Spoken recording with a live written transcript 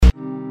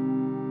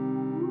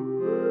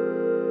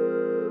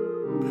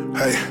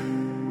Hey.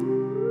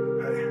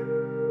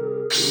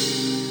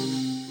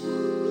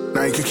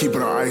 Now you can keep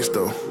it on ice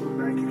though.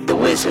 The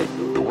Wizard,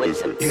 the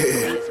Wizard.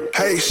 Yeah.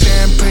 Hey,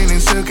 champagne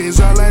and silk is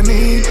all I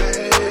need.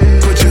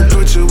 Put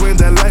you in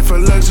that life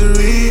of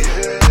luxury.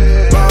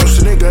 Boss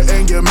nigga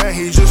and your man,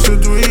 he just a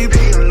dweeb.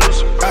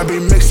 I be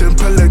mixing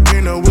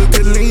Pellegrino with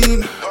the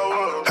lean.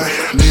 Hey,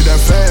 need that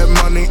fat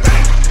money.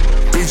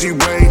 BG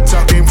Wayne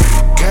talking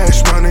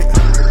cash money.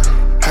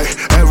 Hey,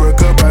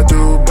 Erica, I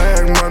do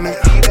bag money.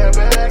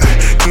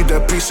 Keep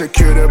that piece,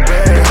 secure the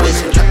bag.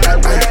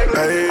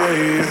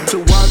 To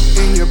walk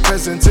in your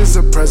presence is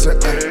a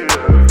present.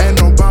 And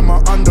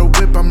Obama on the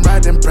whip, I'm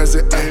riding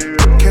present.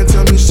 Can't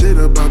tell me shit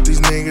about these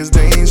niggas,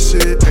 they ain't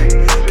shit.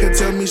 Can't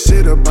tell me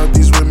shit about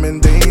these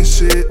women, they ain't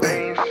shit.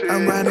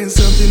 I'm writing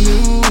something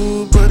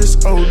new, but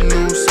it's old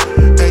news.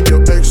 And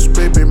your ex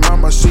baby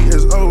mama, she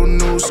is old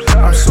news.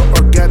 I'm so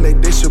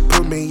organic, they should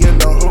put me in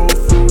the Whole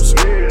Foods.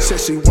 Said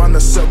she wanna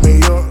suck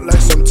me up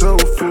like some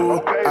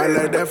tofu. I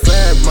like that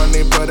fat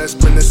money, but I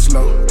spend it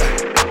slow.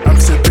 I'm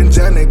sipping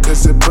Janet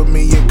cause it put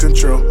me in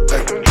control.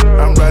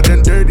 I'm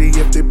riding dirty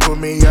if they put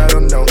me, I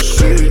don't know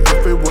shit.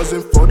 If it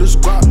wasn't for the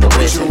squad,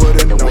 you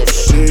wouldn't know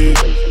shit.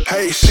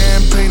 Hey,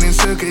 champagne and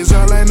silk is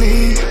all I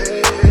need.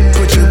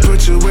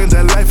 Put you in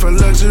that life of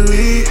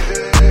luxury.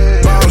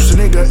 Boss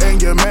nigga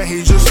and your man,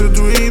 he just a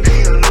dweeb.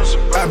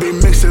 I be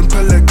mixing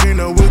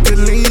Pellegrino with the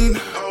lean.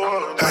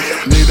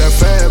 Need that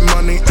fat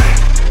money.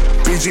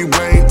 BG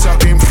Wayne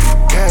talking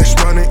cash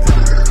money.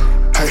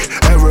 Hey,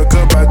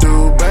 Erica, I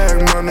do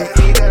bag money.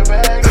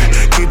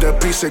 Keep the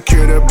peace,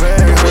 secure the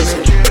bag.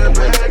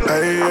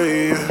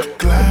 Hey,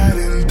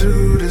 gliding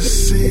through the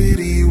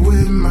city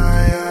with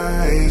my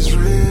eyes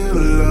real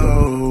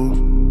low.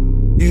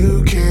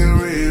 You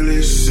can't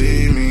really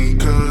see me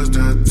cause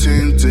the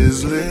tint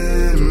is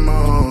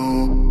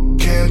limo.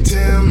 Can't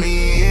tell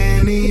me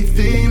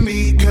anything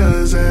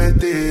because I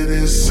did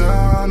this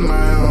on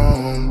my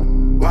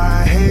own.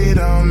 Why hate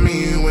on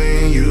me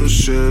when you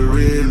should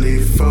really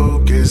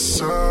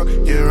focus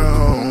on your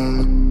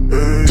own?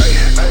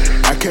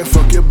 I can't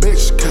fuck your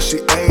bitch cause she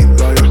ain't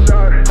loyal.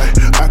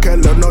 I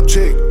can't love no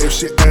chick if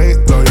she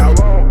ain't loyal.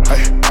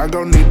 I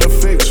gon' need the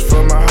fix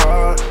for my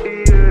heart.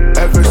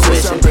 Ever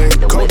since I've been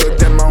colder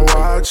than my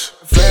watch.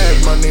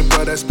 Fat money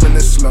but I spend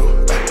it slow.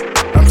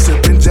 I'm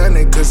sipping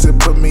Janet cause it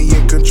put me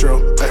in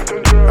control.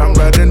 I'm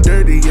riding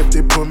dirty if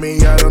they put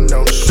me out